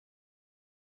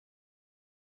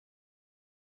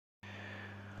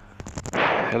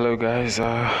Hello guys,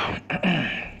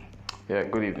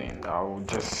 good evening. I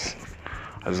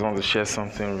just want to share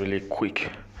something really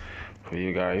quick for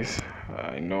you guys.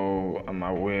 I'm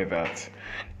aware that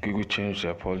Google changed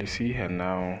their policy and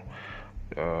now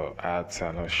ads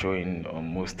are not showing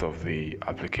on most of the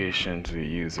applications we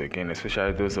use again,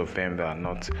 especially those of them that are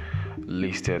not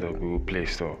listed on Google Play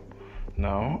Store.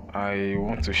 Now I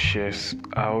want to share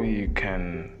how you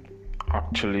can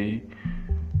actually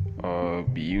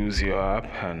use your app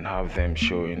and have them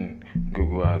showing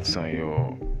Google Ads on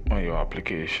your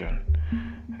application.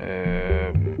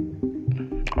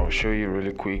 I'll show you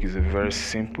really quick. It's a very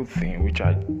simple thing which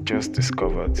I just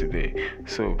discovered today.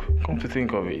 So come to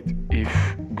think of it,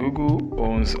 if Google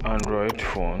owns Android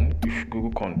phone, if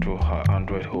Google control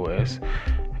Android OS,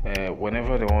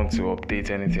 whenever they want to update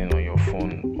anything on your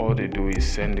phone, all they do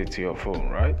is send it to your phone,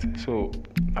 right? So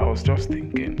I was just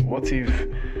thinking, what if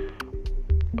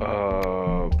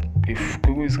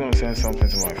Google is going to send something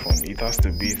to my phone, it has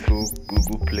to be through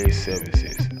Google Play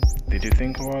services. Did you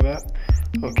think about that?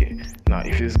 Okay, now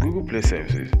if it's Google Play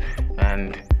services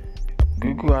and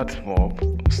Google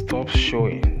Admob stopped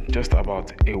showing just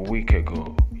about a week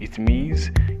ago, it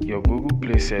means your Google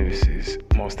Play services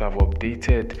must have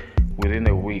updated within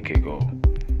a week ago.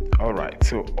 Alright,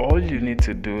 so all you need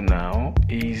to do now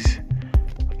is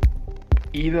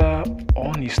either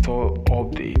uninstall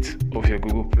updates of your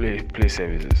Google Play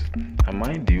services. And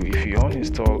mind you, if you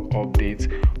uninstall updates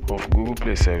of Google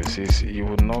Play services, you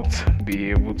will not be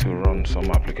able to run some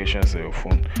applications on your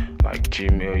phone, like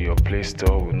Gmail. Your Play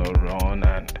Store will not run,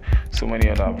 and so many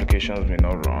other applications may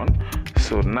not run.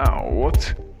 So now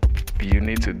what you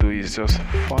need to do is just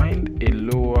find a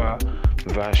lower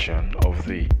version of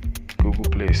the Google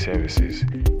Play services.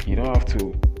 You don't have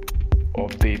to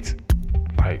update,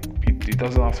 like it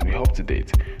doesn't have to be up to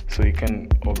date, so you can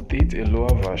update a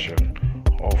lower version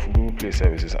of Google Play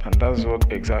services, and that's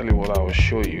exactly what I will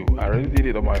show you. I already did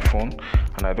it on my phone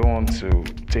and I don't want to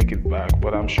take it back,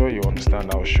 but I'm sure you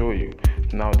understand. I'll show you.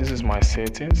 Now this is my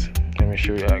settings. Let me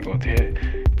show you how I got here.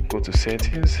 Go to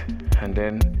settings, and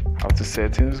then after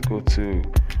settings go to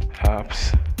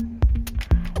apps.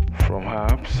 From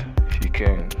apps you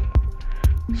can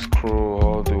scroll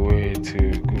all the way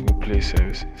to Google Play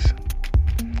services.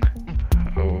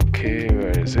 Okay,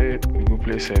 where is it? Google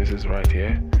Play services right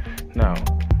here. Now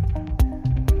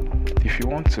if you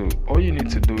want to, all you need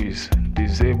to do is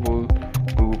disable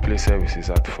Google Play services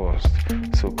at first.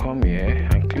 So come here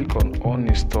and click on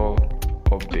uninstall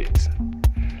updates.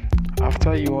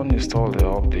 After you uninstall the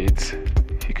updates,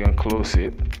 you can close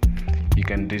it. You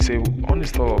can disable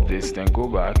uninstall updates, then go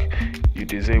back, you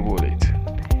disable it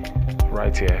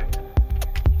right here.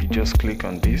 You just click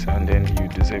on this and then you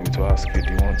disable to ask you,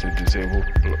 do you want to disable?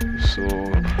 So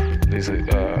there's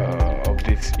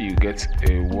updates, you get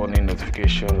a warning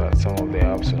notification that some of the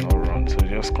apps will not run. So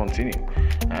just continue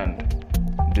and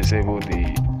disable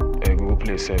the Google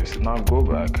Play service. Now go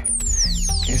back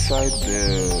inside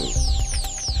the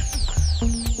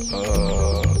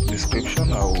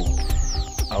description.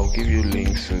 I'll give you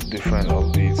links to different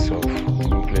updates of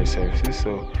Google Play services.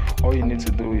 So all you need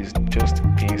to do is just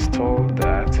install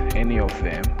that, any of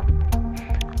them,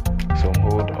 some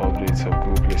old updates of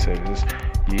Google Play services.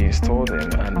 You install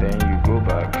them and then you go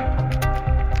back.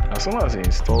 As soon as you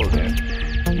install them,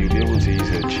 you'll be able to use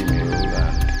your Gmail,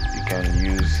 and you can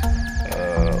use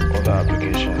other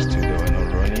applications too that are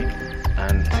not running.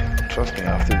 And trust me,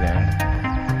 after then,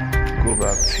 go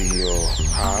back to your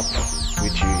app,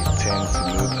 which you intend to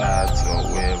load ads or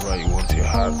wherever you want your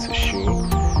ads to show.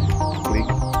 Click.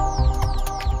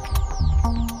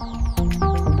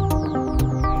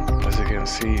 As you can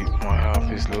see, my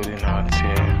app is loading ads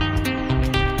here.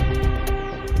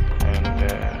 And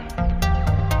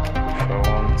if I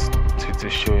want it to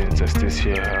show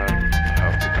interstitial ad, I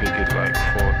have to click it like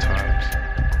 4 times.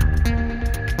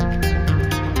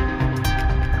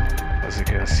 As you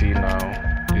can see now,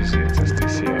 this is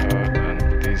interstitial ad, and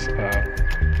this app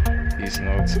is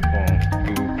not on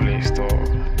Google Play Store.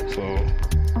 So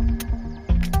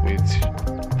which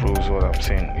proves what I'm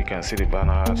saying. You can see the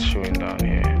banner ads showing down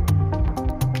here.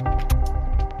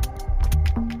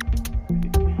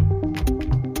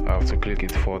 I have to click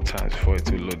it 4 times for it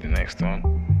to load the next one.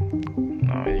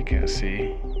 Now you can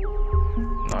see,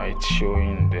 now it's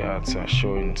showing, the ads are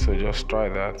showing. So just try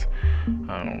that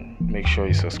and make sure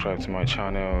you subscribe to my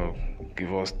channel.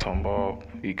 Give us thumb up.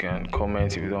 You can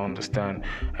comment if you don't understand.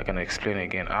 I can explain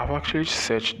again. I've actually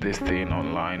searched this thing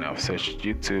online. I've searched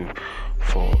YouTube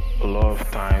for a lot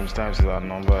of times is our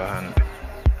number, and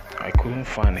I couldn't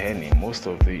find any. Most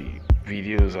of the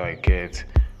videos I get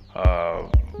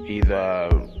either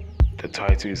the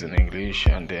title is in English,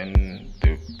 and then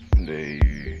the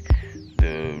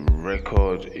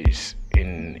record is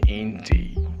in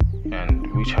Hindi,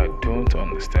 and which I don't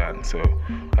understand. So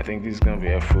I think this is gonna be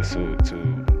helpful to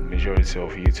majority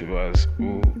of YouTubers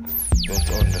who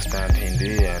don't understand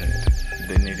Hindi and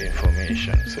they need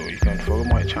information. So you can follow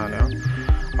my channel.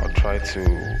 I'll try to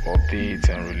update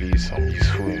and release some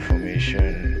useful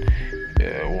information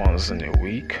once in a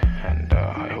week, and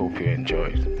I hope you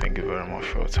enjoyed. Thank you very much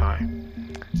for your time.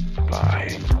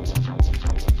 Bye.